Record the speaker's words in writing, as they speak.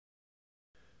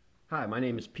Hi, my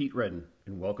name is Pete Redden,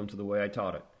 and welcome to The Way I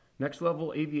Taught It. Next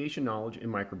level aviation knowledge in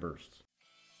microbursts.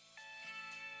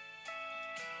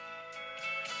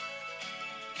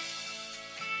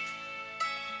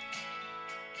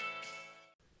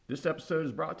 This episode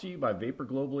is brought to you by Vapor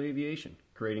Global Aviation,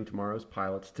 creating tomorrow's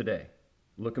pilots today.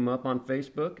 Look them up on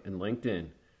Facebook and LinkedIn.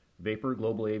 Vapor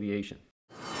Global Aviation.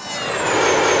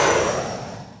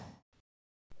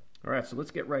 All right, so let's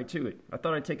get right to it. I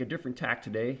thought I'd take a different tack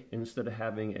today. Instead of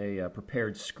having a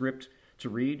prepared script to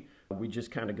read, we just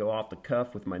kind of go off the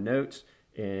cuff with my notes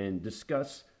and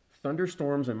discuss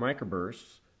thunderstorms and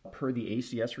microbursts per the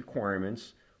ACS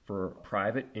requirements for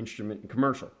private, instrument, and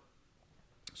commercial.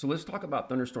 So let's talk about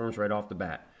thunderstorms right off the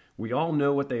bat. We all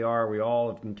know what they are. We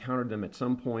all have encountered them at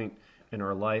some point in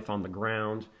our life on the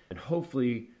ground, and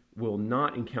hopefully will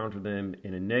not encounter them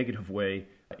in a negative way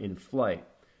in flight.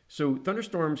 So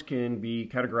thunderstorms can be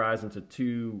categorized into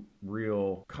two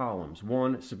real columns.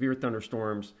 One, severe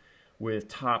thunderstorms with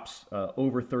tops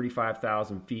over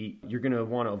 35,000 feet. You're going to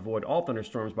want to avoid all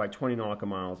thunderstorms by 20 nautical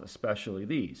miles, especially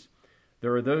these.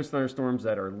 There are those thunderstorms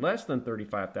that are less than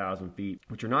 35,000 feet,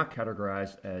 which are not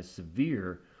categorized as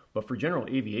severe, but for general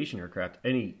aviation aircraft,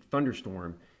 any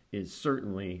thunderstorm is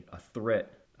certainly a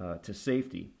threat to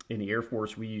safety. In the Air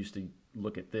Force, we used to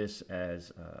look at this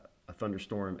as a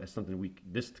thunderstorm as something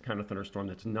this kind of thunderstorm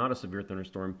that's not a severe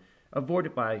thunderstorm, avoid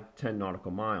it by 10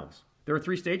 nautical miles. There are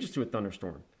three stages to a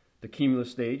thunderstorm: the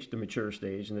cumulus stage, the mature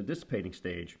stage, and the dissipating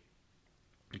stage.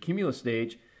 The cumulus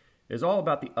stage is all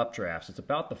about the updrafts. It's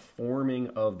about the forming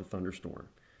of the thunderstorm.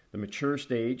 The mature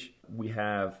stage, we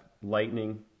have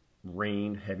lightning,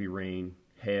 rain, heavy rain,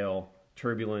 hail,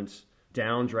 turbulence,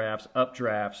 downdrafts,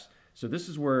 updrafts. So this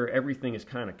is where everything has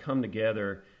kind of come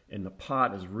together and the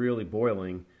pot is really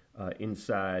boiling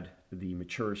inside the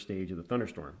mature stage of the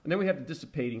thunderstorm. And then we have the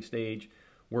dissipating stage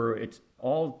where it's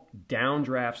all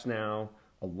downdrafts now.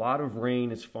 A lot of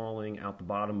rain is falling out the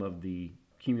bottom of the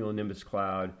cumulonimbus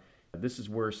cloud. This is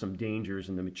where some dangers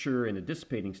in the mature and the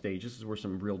dissipating stage, this is where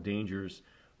some real dangers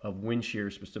of wind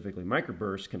shear, specifically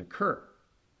microbursts, can occur.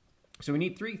 So we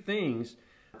need three things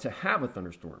to have a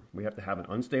thunderstorm. We have to have an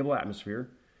unstable atmosphere.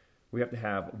 We have to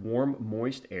have warm,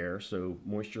 moist air, so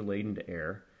moisture-laden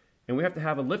air. And we have to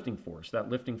have a lifting force. That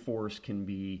lifting force can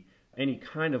be any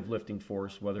kind of lifting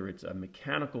force, whether it's a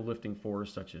mechanical lifting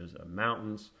force, such as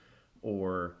mountains,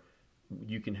 or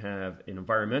you can have an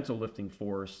environmental lifting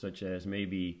force, such as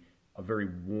maybe a very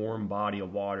warm body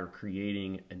of water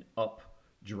creating an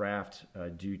updraft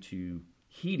due to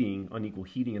heating, unequal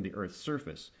heating of the Earth's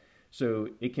surface. So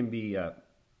it can be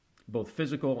both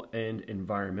physical and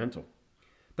environmental.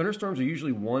 Thunderstorms are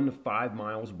usually 1 to 5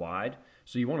 miles wide,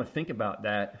 so you want to think about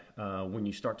that when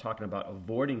you start talking about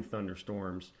avoiding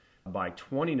thunderstorms by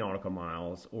 20 nautical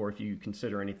miles, or if you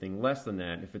consider anything less than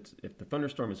that. If the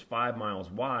thunderstorm is 5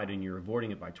 miles wide and you're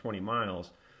avoiding it by 20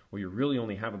 miles, well, you really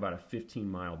only have about a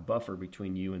 15-mile buffer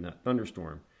between you and that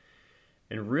thunderstorm.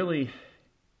 And really,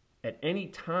 at any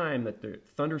time that the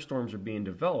thunderstorms are being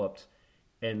developed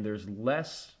and there's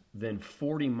less than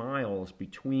 40 miles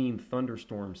between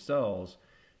thunderstorm cells,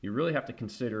 you really have to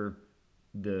consider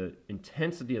the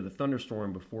intensity of the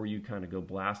thunderstorm before you kind of go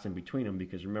blasting between them,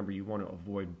 because remember, you want to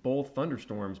avoid both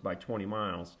thunderstorms by 20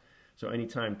 miles. So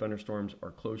anytime thunderstorms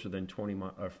are closer than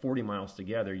 40 miles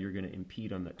together, you're going to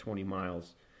impede on that 20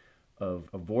 miles of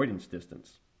avoidance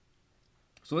distance.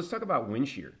 So let's talk about wind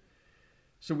shear.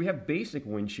 So we have basic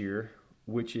wind shear,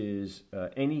 which is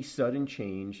any sudden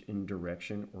change in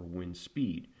direction or wind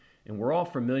speed. And we're all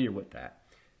familiar with that.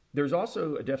 There's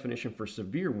also a definition for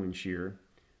severe wind shear,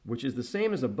 which is the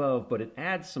same as above, but it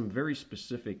adds some very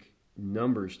specific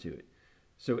numbers to it.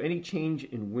 So any change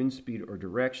in wind speed or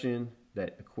direction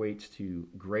that equates to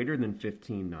greater than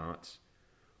 15 knots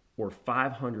or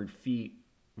 500 feet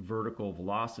vertical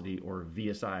velocity, or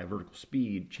VSI, vertical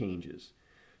speed, changes.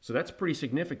 So that's pretty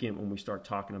significant when we start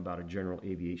talking about a general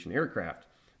aviation aircraft.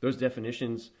 Those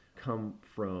definitions come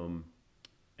from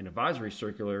an advisory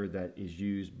circular that is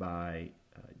used by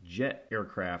jet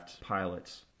aircraft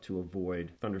pilots to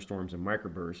avoid thunderstorms and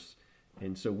microbursts.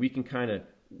 And so we can kind of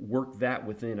work that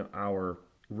within our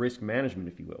risk management,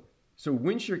 if you will. So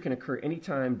wind shear can occur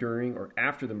anytime during or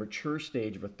after the mature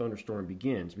stage of a thunderstorm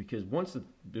begins, because once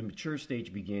the mature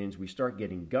stage begins, we start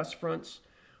getting gust fronts,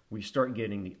 we start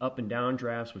getting the up and down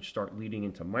drafts, which start leading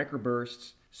into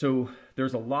microbursts. So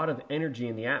there's a lot of energy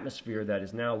in the atmosphere that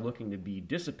is now looking to be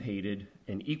dissipated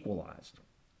and equalized.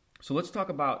 So let's talk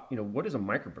about, what is a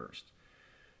microburst?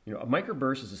 A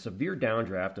microburst is a severe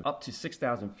downdraft of up to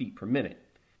 6,000 feet per minute.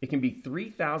 It can be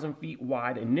 3,000 feet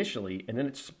wide initially, and then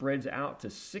it spreads out to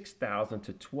 6,000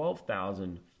 to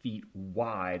 12,000 feet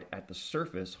wide at the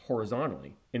surface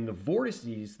horizontally. And the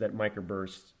vortices that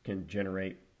microbursts can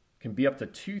generate can be up to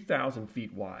 2,000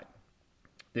 feet wide.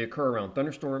 They occur around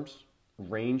thunderstorms,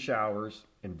 rain showers,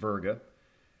 and virga.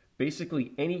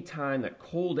 Basically, any time that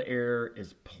cold air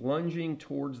is plunging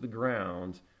towards the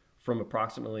ground from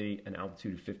approximately an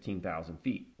altitude of 15,000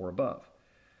 feet or above.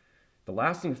 The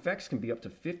lasting effects can be up to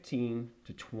 15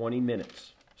 to 20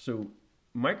 minutes. So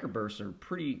microbursts are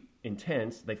pretty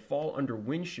intense. They fall under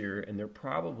wind shear, and they're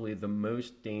probably the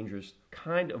most dangerous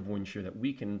kind of wind shear that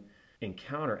we can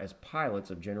encounter as pilots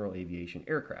of general aviation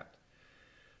aircraft.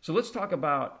 So let's talk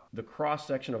about the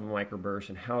cross-section of a microburst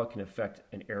and how it can affect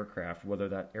an aircraft, whether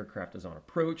that aircraft is on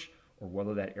approach or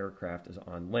whether that aircraft is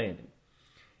on landing.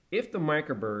 If the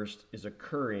microburst is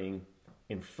occurring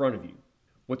in front of you,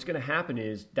 what's going to happen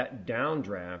is that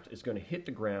downdraft is going to hit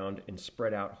the ground and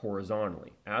spread out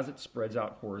horizontally. As it spreads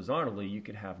out horizontally, you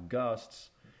could have gusts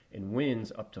and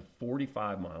winds up to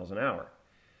 45 miles an hour.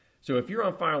 So if you're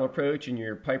on final approach and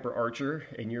you're Piper Archer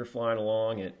and you're flying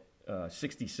along at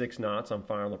 66 knots on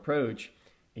final approach,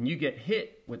 and you get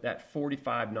hit with that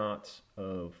 45 knots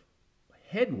of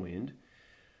headwind,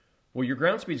 well, your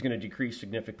ground speed is going to decrease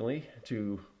significantly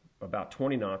to about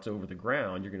 20 knots over the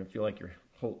ground. You're going to feel like you're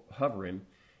hovering,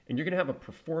 and you're going to have a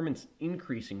performance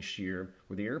increasing shear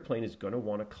where the airplane is going to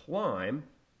want to climb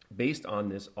based on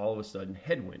this all of a sudden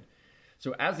headwind.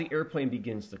 So as the airplane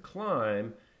begins to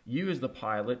climb, you as the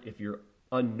pilot, if you're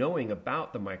unknowing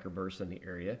about the microburst in the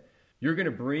area, you're going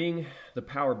to bring the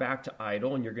power back to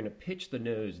idle, and you're going to pitch the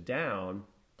nose down,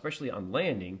 especially on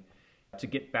landing, to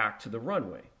get back to the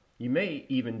runway. You may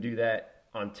even do that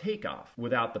on takeoff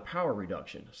without the power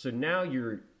reduction. So now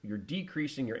you're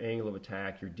decreasing your angle of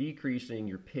attack, you're decreasing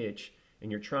your pitch,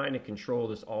 and you're trying to control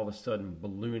this all of a sudden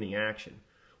ballooning action.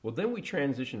 Well, then we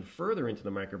transition further into the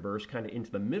microburst, kind of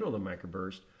into the middle of the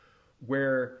microburst,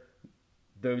 where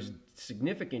those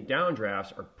significant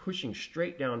downdrafts are pushing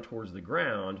straight down towards the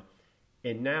ground.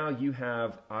 And now you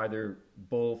have either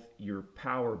both your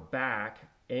power back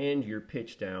and your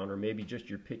pitch down, or maybe just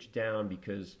your pitch down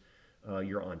because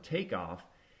you're on takeoff,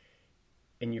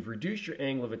 and you've reduced your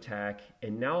angle of attack,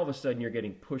 and now all of a sudden you're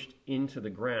getting pushed into the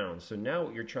ground. So now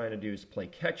what you're trying to do is play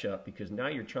catch up, because now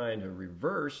you're trying to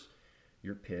reverse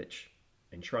your pitch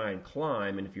and try and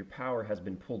climb, and if your power has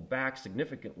been pulled back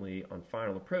significantly on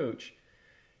final approach,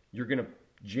 you're going to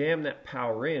jam that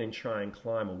power in and try and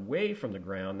climb away from the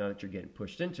ground now that you're getting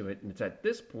pushed into it. And it's at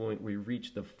this point we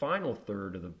reach the final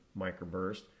third of the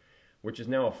microburst, which is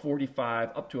now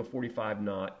up to a 45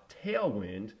 knot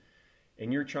tailwind,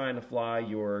 and you're trying to fly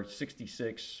your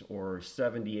 66 or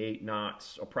 78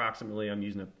 knots approximately. I'm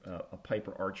using a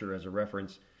Piper Archer as a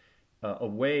reference,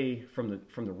 away from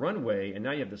the runway, and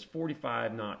now you have this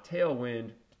 45 knot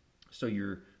tailwind. So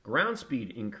your ground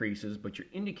speed increases, but your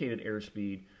indicated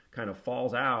airspeed kind of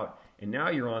falls out, and now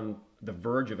you're on the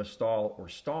verge of a stall or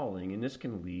stalling, and this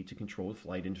can lead to controlled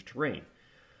flight into terrain.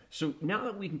 So now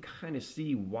that we can kind of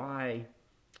see why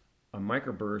a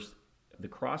microburst, the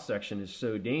cross-section, is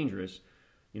so dangerous,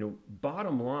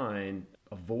 bottom line,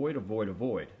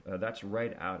 avoid. That's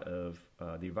right out of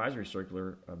the advisory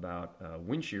circular about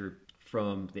wind shear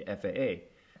from the FAA.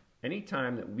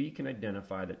 Anytime that we can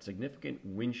identify that significant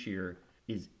wind shear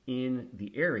is in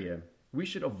the area, we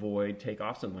should avoid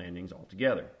takeoffs and landings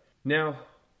altogether. Now,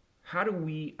 how do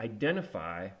we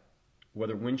identify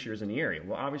whether wind shear is in the area?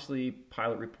 Well, obviously,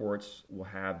 pilot reports will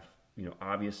have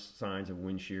obvious signs of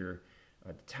wind shear.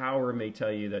 The tower may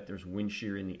tell you that there's wind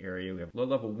shear in the area. We have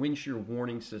low-level wind shear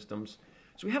warning systems.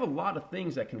 So we have a lot of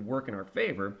things that can work in our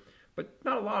favor, but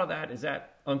not a lot of that is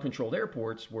at uncontrolled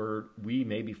airports where we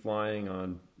may be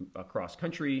flying across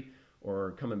country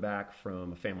or coming back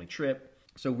from a family trip.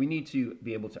 So we need to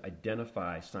be able to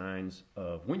identify signs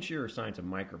of wind shear or signs of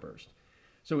microburst.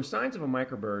 So signs of a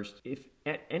microburst, if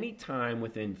at any time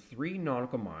within 3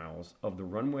 nautical miles of the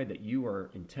runway that you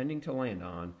are intending to land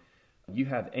on, you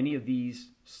have any of these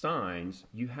signs,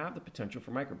 you have the potential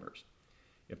for microburst.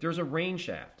 If there's a rain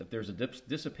shaft, if there's a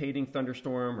dissipating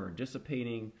thunderstorm or a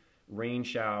dissipating rain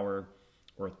shower,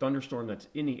 or a thunderstorm that's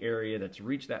in the area that's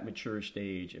reached that mature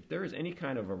stage, if there is any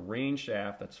kind of a rain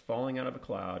shaft that's falling out of a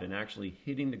cloud and actually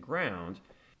hitting the ground,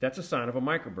 that's a sign of a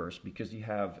microburst, because you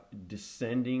have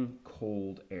descending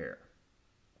cold air.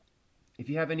 If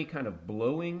you have any kind of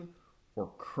blowing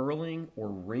or curling or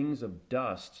rings of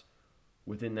dust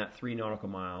within that 3 nautical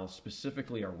miles,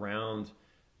 specifically around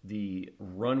the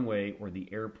runway or the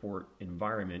airport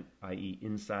environment, i.e.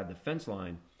 inside the fence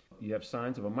line, you have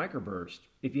signs of a microburst.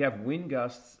 If you have wind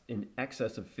gusts in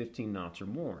excess of 15 knots or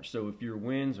more, so if your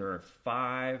winds are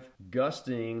 5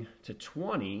 gusting to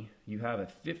 20, you have a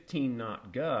 15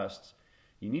 knot gust,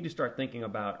 you need to start thinking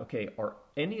about, okay, are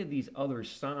any of these other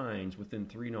signs within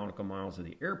 3 nautical miles of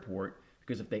the airport?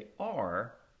 Because if they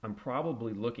are, I'm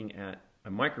probably looking at a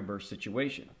microburst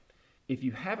situation. If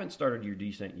you haven't started your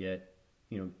descent yet,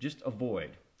 just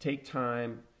avoid. Take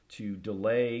time to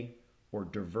delay or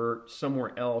divert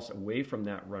somewhere else away from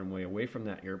that runway, away from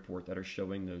that airport that are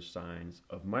showing those signs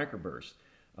of microbursts.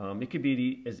 It could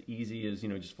be as easy as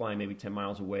just flying maybe 10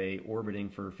 miles away, orbiting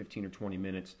for 15 or 20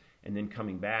 minutes, and then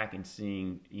coming back and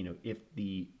seeing if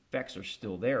the effects are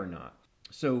still there or not.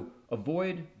 So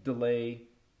avoid, delay,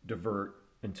 divert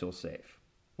until safe.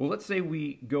 Well, let's say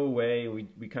we go away,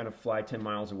 we kind of fly 10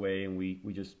 miles away, and we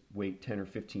just wait 10 or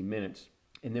 15 minutes,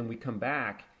 and then we come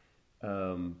back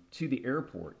to the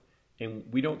airport, and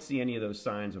we don't see any of those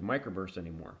signs of microbursts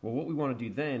anymore. Well, what we want to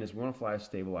do then is we want to fly a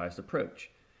stabilized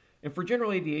approach. And for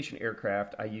general aviation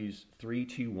aircraft, I use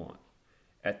 3-2-1.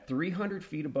 At 300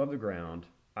 feet above the ground,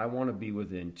 I want to be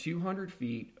within 200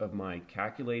 feet of my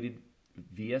calculated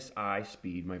VSI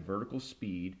speed, my vertical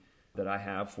speed that I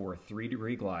have for a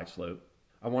 3-degree glide slope.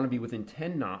 I want to be within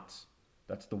 10 knots,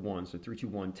 that's the one, so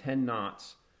 3-2-1, 10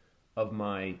 knots of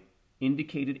my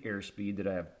indicated airspeed that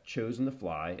I have chosen to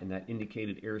fly, and that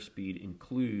indicated airspeed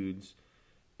includes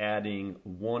adding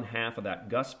 1/2 of that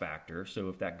gust factor. So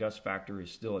if that gust factor is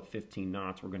still at 15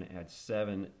 knots, we're going to add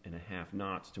 7.5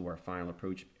 knots to our final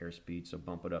approach airspeed, so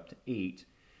bump it up to 8.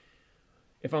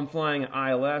 If I'm flying at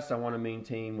ILS, I want to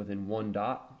maintain within 1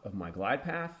 dot of my glide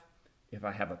path. If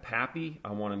I have a PAPI,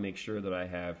 I want to make sure that I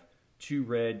have 2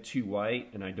 red, 2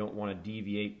 white, and I don't want to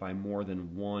deviate by more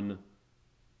than 1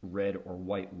 red or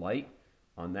white light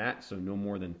on that, so no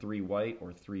more than 3 white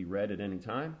or 3 red at any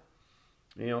time.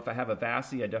 If I have a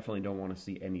VASI, I definitely don't want to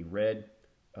see any red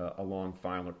along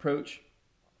final approach.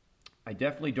 I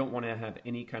definitely don't want to have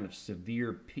any kind of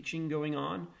severe pitching going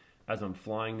on as I'm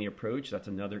flying the approach. That's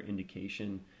another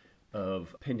indication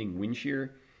of pending wind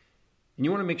shear. And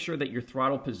you want to make sure that your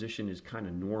throttle position is kind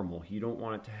of normal. You don't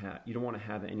want to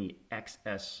have any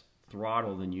excess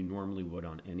throttle than you normally would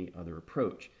on any other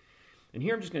approach. And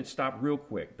here I'm just going to stop real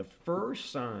quick. The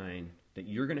first sign that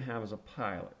you're going to have as a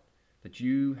pilot that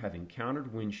you have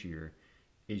encountered wind shear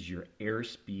is your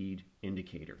airspeed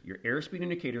indicator. Your airspeed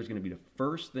indicator is going to be the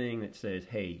first thing that says,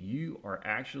 hey, you are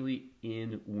actually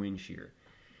in wind shear.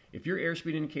 If your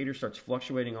airspeed indicator starts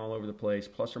fluctuating all over the place,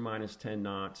 plus or minus 10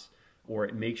 knots, or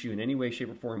it makes you in any way,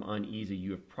 shape, or form uneasy, you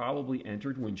have probably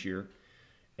entered wind shear.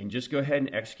 And just go ahead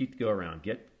and execute the go around.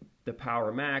 Get the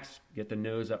power max, get the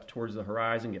nose up towards the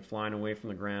horizon, get flying away from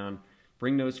the ground,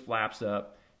 bring those flaps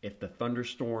up. If the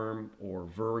thunderstorm or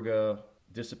virga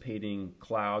dissipating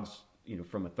clouds,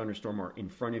 from a thunderstorm are in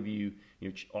front of you,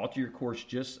 alter your course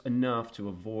just enough to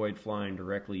avoid flying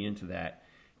directly into that.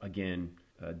 Again,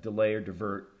 delay or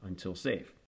divert until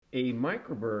safe. A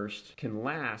microburst can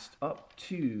last up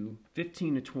to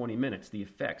 15 to 20 minutes, the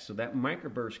effect. So that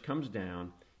microburst comes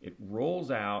down, it rolls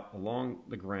out along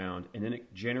the ground, and then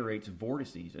it generates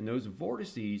vortices. And those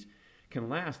vortices can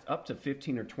last up to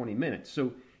 15 or 20 minutes.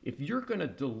 So if you're going to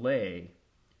delay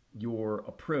your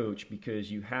approach because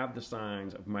you have the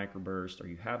signs of microburst or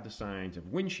you have the signs of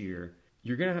wind shear,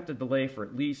 you're going to have to delay for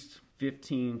at least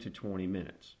 15 to 20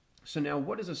 minutes. So now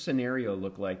what does a scenario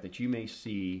look like that you may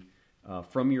see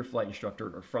from your flight instructor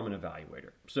or from an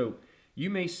evaluator? So you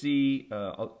may see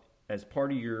as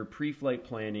part of your pre-flight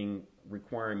planning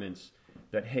requirements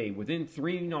that, hey, within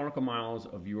 3 nautical miles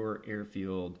of your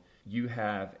airfield, you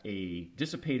have a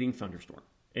dissipating thunderstorm.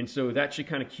 And so that should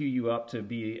kind of cue you up to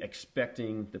be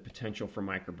expecting the potential for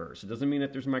microbursts. It doesn't mean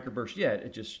that there's microbursts yet.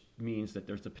 It just means that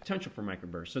there's the potential for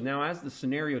microbursts. So now as the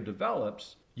scenario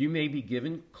develops, you may be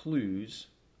given clues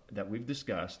that we've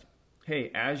discussed. Hey,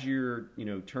 as you're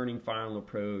turning final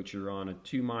approach, you're on a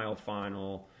 2-mile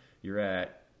final, you're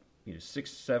at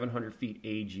 600-700 feet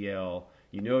AGL.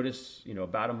 You notice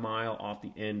about a mile off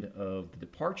the end of the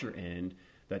departure end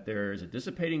that there's a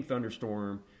dissipating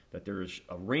thunderstorm, that there's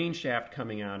a rain shaft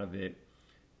coming out of it,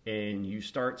 and you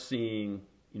start seeing,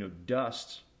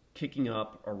 dust kicking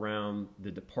up around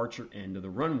the departure end of the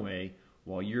runway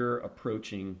while you're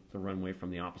approaching the runway from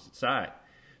the opposite side.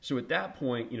 So at that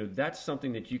point, that's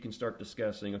something that you can start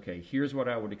discussing. Okay, here's what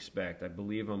I would expect. I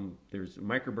believe there's a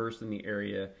microburst in the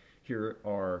area. Here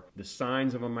are the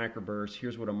signs of a microburst.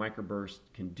 Here's what a microburst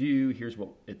can do. Here's what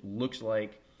it looks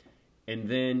like. And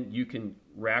then you can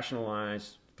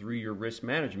rationalize through your risk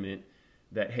management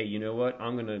that, hey, you know what?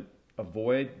 I'm going to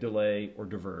avoid, delay, or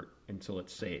divert until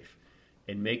it's safe.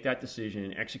 And make that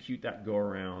decision, execute that go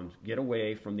around, get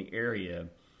away from the area,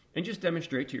 and just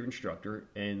demonstrate to your instructor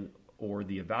or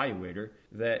the evaluator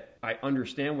that I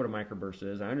understand what a microburst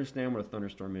is, I understand what a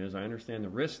thunderstorm is, I understand the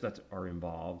risks that are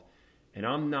involved, And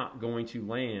I'm not going to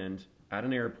land at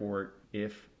an airport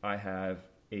if I have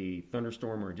a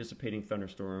thunderstorm or a dissipating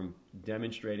thunderstorm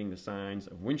demonstrating the signs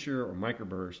of wind shear or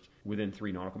microburst within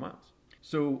 3 nautical miles.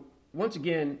 So once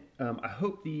again, I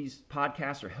hope these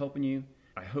podcasts are helping you.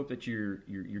 I hope that you're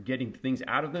getting things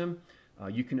out of them.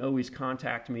 You can always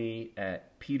contact me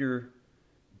at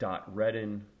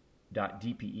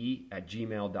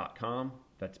peter.reddan.dpe@gmail.com.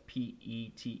 That's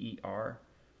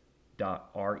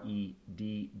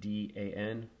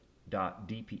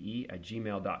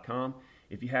peter.reddan.dpe@gmail.com.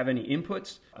 If you have any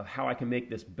inputs of how I can make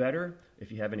this better,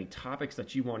 if you have any topics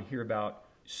that you want to hear about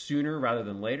sooner rather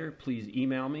than later, please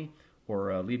email me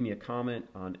or leave me a comment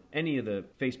on any of the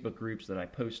Facebook groups that I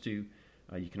post to.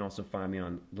 You can also find me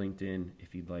on LinkedIn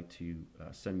if you'd like to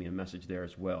send me a message there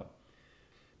as well.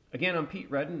 Again, I'm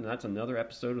Pete Reddan, and that's another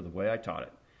episode of The Way I Taught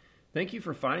It. Thank you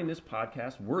for finding this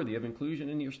podcast worthy of inclusion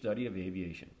in your study of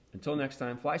aviation. Until next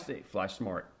time, fly safe, fly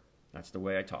smart. That's the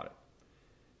way I taught it.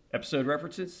 Episode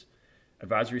references: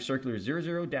 Advisory Circular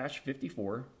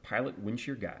 00-54, Pilot Wind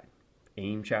Shear Guide.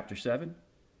 AIM Chapter 7,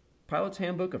 Pilot's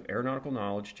Handbook of Aeronautical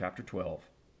Knowledge, Chapter 12,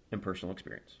 and Personal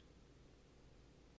Experience.